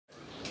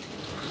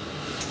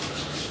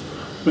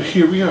But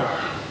here we are.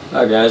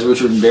 Hi guys,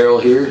 Richard and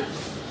Daryl here.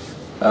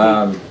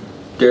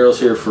 Daryl's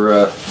here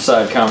for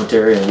side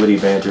commentary and witty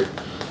banter.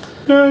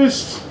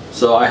 Nice.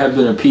 So I have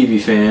been a Peavey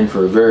fan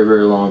for a very,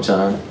 very long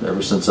time,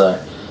 ever since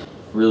I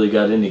really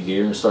got into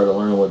gear and started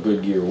learning what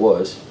good gear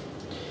was.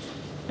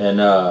 And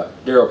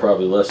Daryl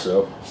probably less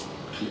so.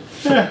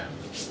 Yeah,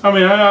 I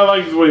mean, I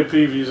like the way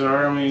Peaveys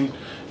are. I mean,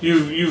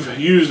 you've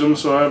used them,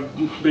 so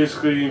I've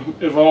basically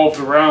evolved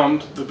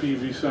around the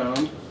Peavey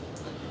sound.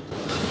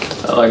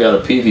 Well, I got a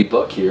Peavey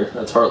buck here.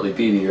 That's Hartley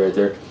Peavey right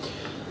there.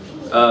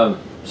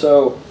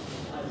 So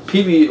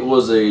Peavey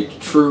was a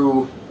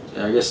true,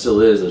 I guess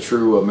still is, a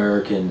true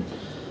American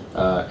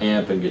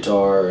amp and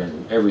guitar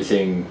and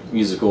everything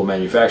musical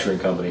manufacturing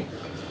company.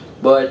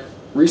 But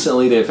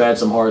recently they've had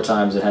some hard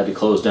times and had to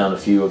close down a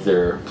few of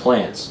their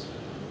plants.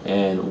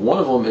 And one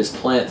of them is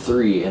Plant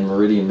 3 in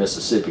Meridian,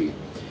 Mississippi.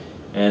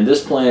 And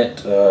this plant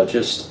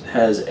just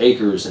has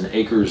acres and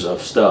acres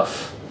of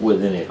stuff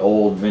within it,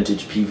 old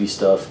vintage Peavey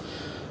stuff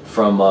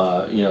from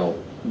you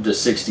know, the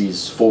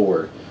 60s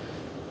forward.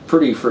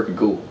 Pretty freaking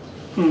cool.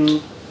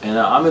 Mm-hmm. And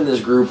I'm in this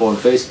group on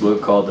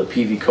Facebook called the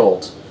Peavey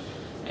Cult,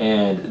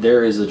 and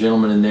there is a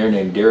gentleman in there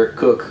named Derek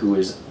Cook who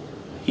has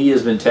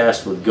been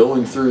tasked with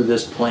going through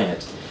this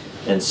plant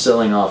and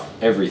selling off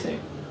everything.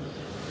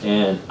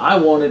 And I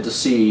wanted to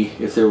see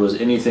if there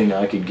was anything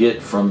I could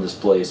get from this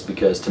place,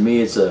 because to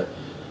me it's a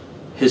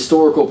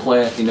historical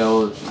plant. You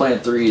know,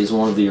 Plant 3 is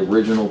one of the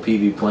original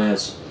Peavey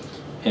plants,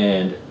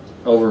 and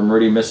over in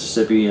Meridian,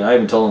 Mississippi. And I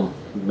even told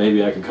him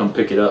maybe I could come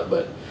pick it up,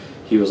 but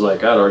he was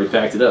like, I'd already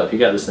packed it up. He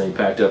got this thing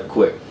packed up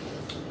quick.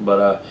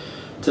 But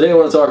today I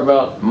want to talk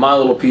about my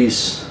little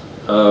piece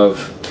of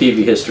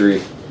Peavey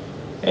history,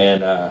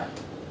 and I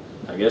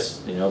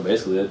guess, you know,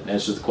 basically that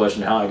answers the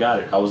question how I got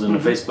it. I was in the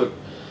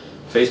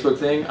Facebook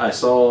thing. I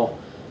saw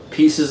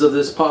pieces of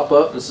this pop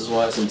up. This is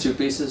why it's in two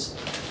pieces.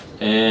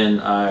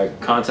 And I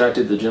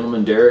contacted the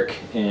gentleman Derek,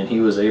 and he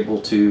was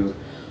able to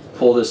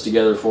pull this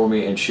together for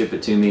me and ship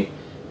it to me.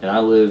 And I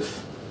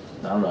live,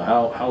 I don't know,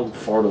 how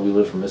far do we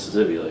live from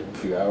Mississippi? Like a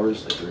few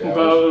hours? Like 3 hours?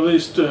 About at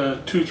least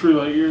 2-3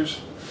 light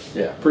years.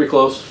 Yeah, pretty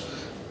close.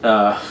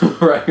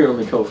 Right here on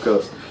the Gulf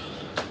Coast.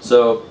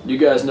 So, you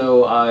guys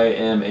know I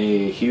am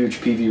a huge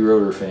Peavey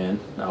rotor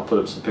fan. I'll put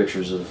up some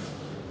pictures of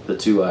the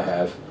two I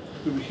have.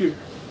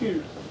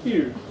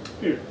 Here.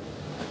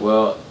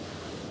 Well,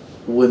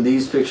 when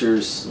these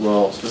pictures,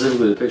 well,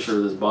 specifically the picture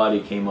of this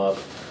body came up,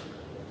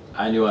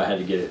 I knew I had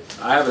to get it.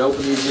 I haven't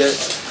opened these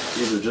yet.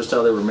 These are just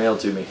how they were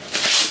mailed to me.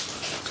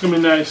 It's gonna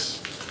be nice.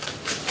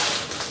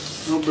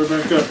 I'll bear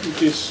back up in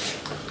case.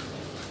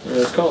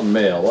 Yeah, it's called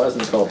male. Why isn't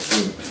it called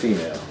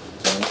female?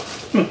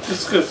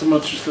 It's got so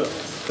much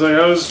stuff. Like,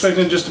 I was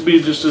expecting just to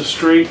be just a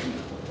straight,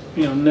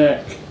 you know,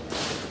 neck.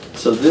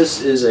 So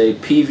this is a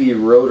Peavey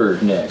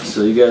rotor neck.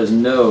 So you guys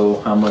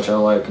know how much I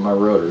like my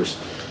rotors.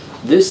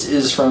 This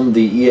is from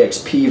the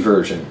EXP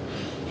version.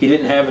 He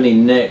didn't have any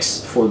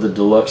necks for the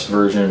deluxe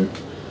version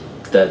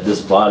that this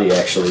body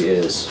actually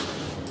is.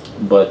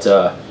 But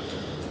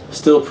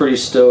still pretty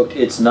stoked.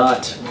 It's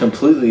not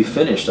completely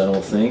finished, I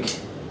don't think.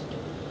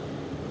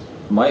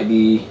 Might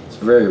be. It's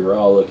very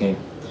raw looking.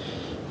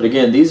 But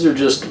again, these are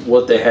just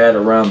what they had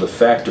around the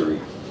factory.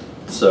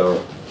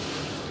 So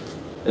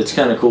it's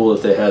kind of cool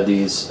that they had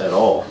these at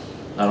all.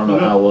 I don't know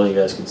how well you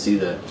guys can see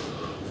that.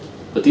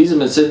 But these have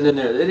been sitting in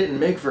there. They didn't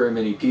make very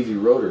many Peavey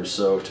rotors,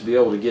 so to be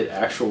able to get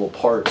actual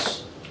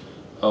parts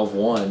of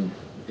one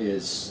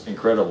is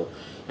incredible.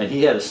 And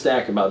he had a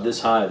stack about this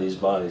high of these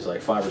bodies,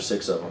 like 5 or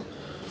 6 of them.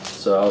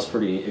 So I was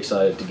pretty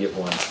excited to get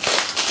one.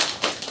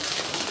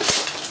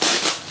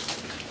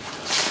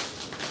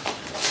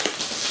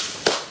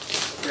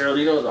 Daryl, do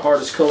you know what the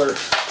hardest color to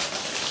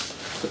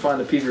find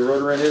the Peavey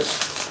rotor in is?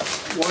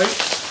 White?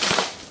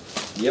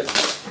 Yep.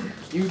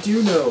 You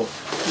do know.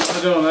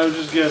 I don't. I was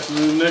just guessing.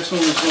 The next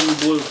one is going to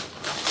be blue.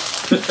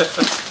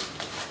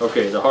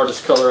 Okay, the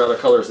hardest color out of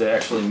colors they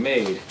actually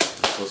made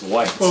was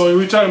white. Well, are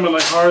we talking about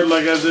like hard,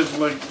 like as if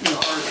like, you know,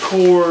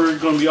 hardcore,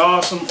 going to be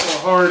awesome, or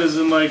hard as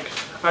in like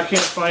I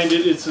can't find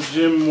it, it's a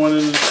gym one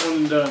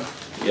and done?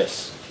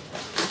 Yes.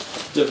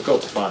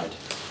 Difficult to find.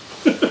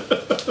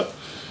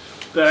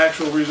 The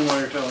actual reason why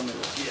you're telling me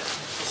this. Yeah.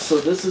 So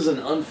this is an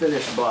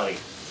unfinished body.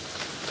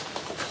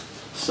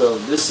 So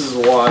this is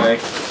why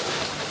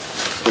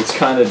it's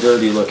kind of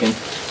dirty looking.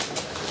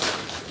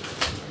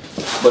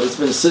 But it's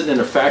been sitting in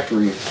a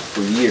factory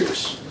for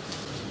years.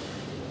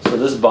 So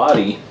this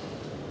body,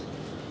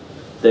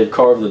 they've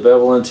carved the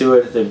bevel into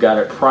it, they've got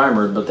it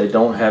primered, but they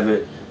don't have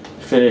it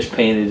finished,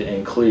 painted,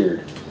 and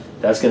cleared.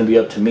 That's going to be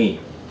up to me.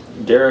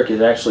 Derek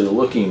is actually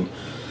looking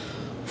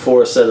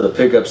for a set of the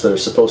pickups that are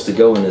supposed to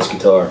go in this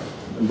guitar,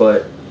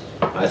 but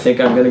I think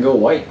I'm going to go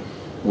white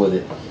with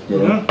it. You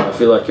know, I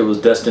feel like it was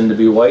destined to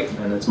be white,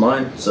 and it's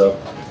mine. So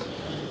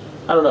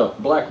I don't know.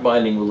 Black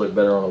binding would look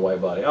better on a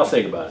white body. I'll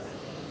think about it.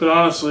 But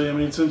honestly, I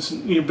mean, since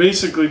you're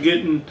basically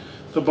getting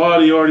the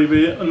body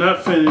already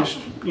not finished,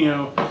 you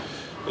know,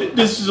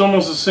 this is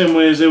almost the same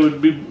way as they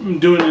would be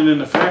doing it in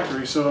the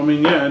factory. So I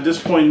mean, yeah, at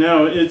this point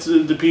now, it's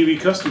the Peavey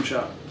custom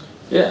shop.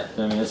 Yeah,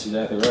 I mean, that's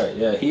exactly right.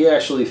 Yeah, he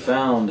actually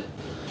found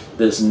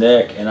this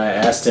neck, and I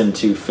asked him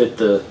to fit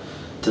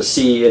to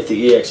see if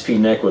the EXP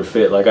neck would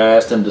fit. Like, I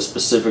asked him to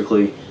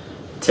specifically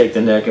take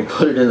the neck and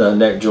put it in the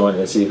neck joint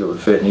and see if it would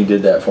fit, and he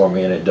did that for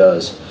me, and it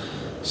does.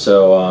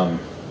 So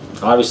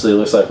obviously it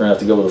looks like we're gonna have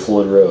to go with a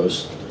Floyd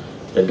Rose.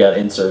 They've got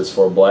inserts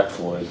for a Black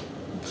Floyd,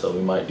 so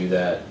we might do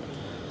that.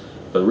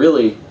 But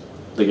really,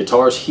 the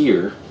guitar's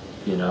here,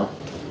 you know.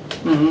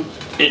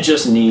 It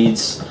just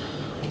needs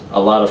a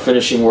lot of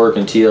finishing work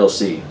and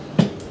TLC.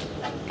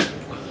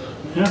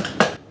 Yeah,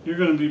 you're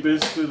going to be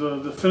basically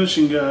the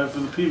finishing guy for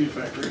the Peavey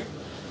factory.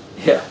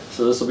 Yeah,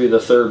 so this will be the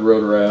third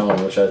rotor I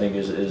own, which I think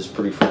is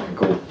pretty freaking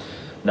cool.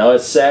 Now,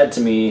 it's sad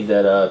to me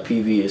that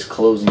Peavey is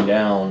closing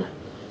down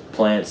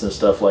plants and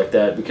stuff like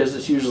that, because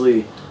it's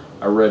usually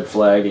a red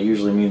flag. It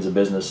usually means a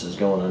business is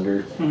going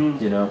under,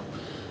 you know.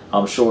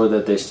 I'm sure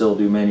that they still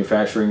do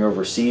manufacturing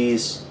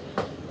overseas,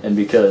 and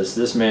because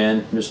this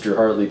man, Mr.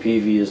 Hartley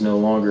Peavey, is no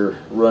longer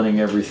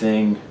running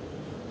everything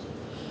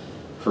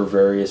for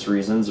various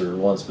reasons, or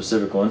one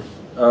specific one,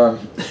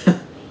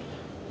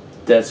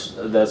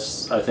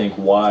 that's I think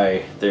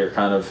why they're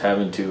kind of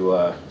having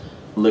to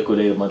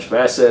liquidate a bunch of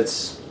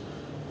assets,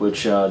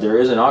 which there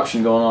is an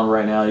auction going on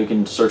right now. You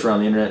can search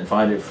around the internet and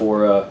find it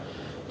for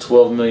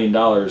 $12 million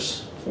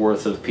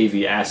worth of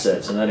Peavey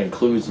assets, and that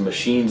includes the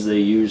machines they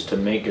use to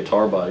make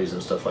guitar bodies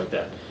and stuff like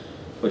that,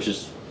 which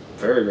is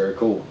very, very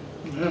cool.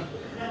 Yeah.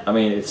 I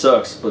mean, it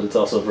sucks, but it's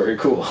also very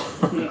cool.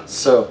 Yeah.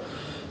 So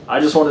I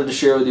just wanted to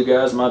share with you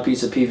guys my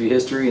piece of Peavey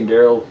history, and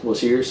Daryl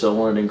was here, so I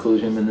wanted to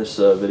include him in this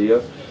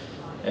video.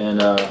 And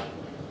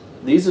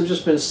these have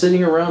just been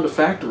sitting around a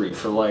factory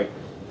for like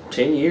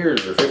 10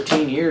 years or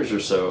 15 years or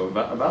so,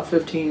 about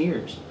 15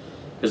 years,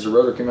 because the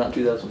rotor came out in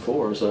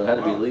 2004, so it had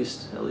to be at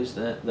least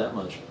that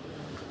much.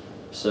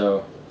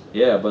 So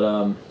yeah,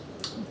 but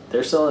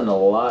they're selling a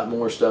lot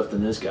more stuff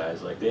than this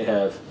guy's. Like, they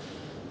have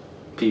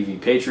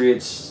Peavey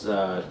Patriots,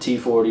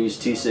 T40s,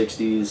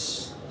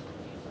 T60s,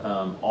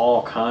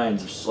 all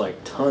kinds of,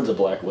 like, tons of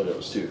Black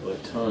Widows too,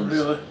 like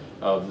tons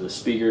of the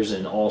speakers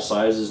in all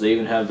sizes. They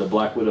even have the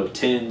Black Widow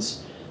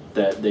tins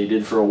that they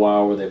did for a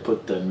while, where they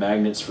put the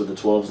magnets for the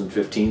 12s and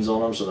 15s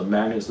on them, so the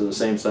magnets are the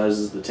same size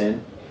as the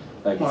tin.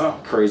 Like,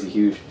 it's crazy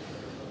huge.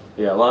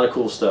 Yeah, a lot of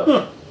cool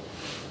stuff.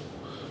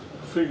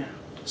 Figure.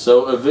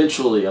 So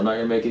eventually, I'm not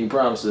going to make any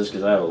promises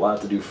because I have a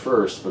lot to do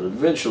first, but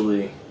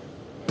eventually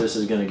this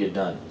is going to get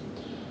done.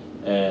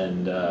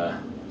 And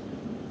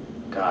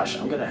gosh,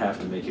 I'm going to have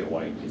to make it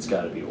white. It's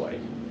got to be white.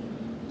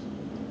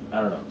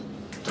 I don't know.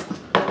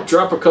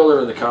 Drop a color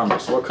in the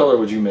comments. What color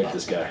would you make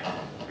this guy?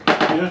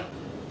 Yeah.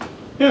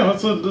 Yeah,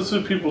 let's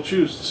let people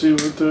choose to see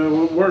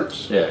what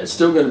works. Yeah, it's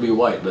still going to be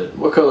white, but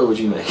what color would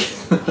you make?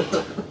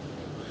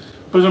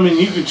 But I mean,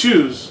 you can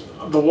choose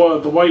the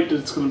white that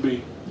it's going to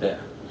be. Yeah.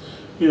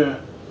 Yeah.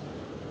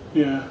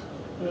 Yeah.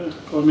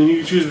 I mean, you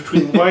can choose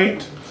between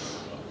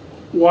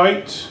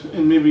white,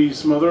 and maybe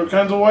some other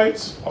kinds of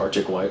whites.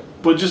 Arctic white.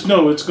 But just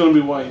know it's going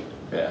to be white.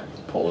 Yeah,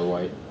 polar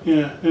white.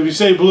 Yeah. If you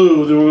say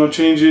blue, then we're going to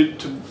change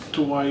it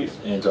to white.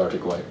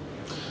 Antarctic white.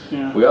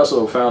 Yeah. We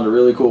also found a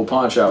really cool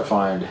pawn shop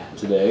find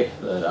today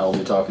that I will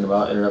be talking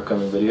about in an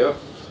upcoming video.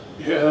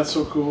 Yeah, that's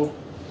so cool.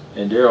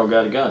 And Daryl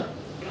got a gun.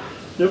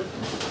 Yep.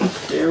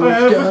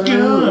 Daryl's got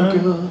a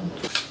gun.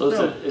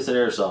 So it's an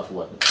airsoft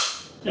weapon.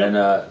 Yep. And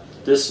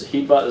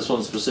he bought this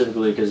one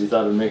specifically because he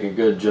thought it would make a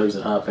good Jugs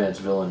and Hot Pants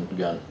villain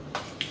gun.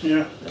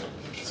 Yeah.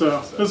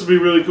 So this will be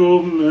really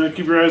cool.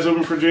 Keep your eyes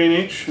open for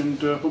J&H, and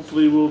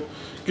hopefully we'll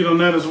get on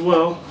that as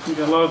well. We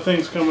got a lot of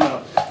things coming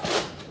up.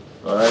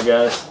 Alright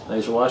guys,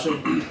 thanks for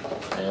watching,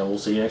 and we'll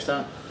see you next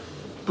time.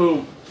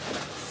 Boom.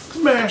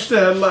 Smash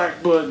that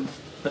like button.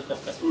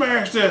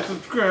 Smash that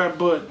subscribe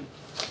button.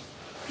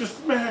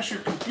 Just smash your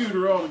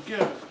computer all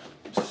together.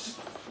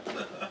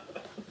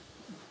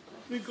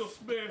 Then go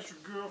smash your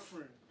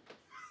girlfriend.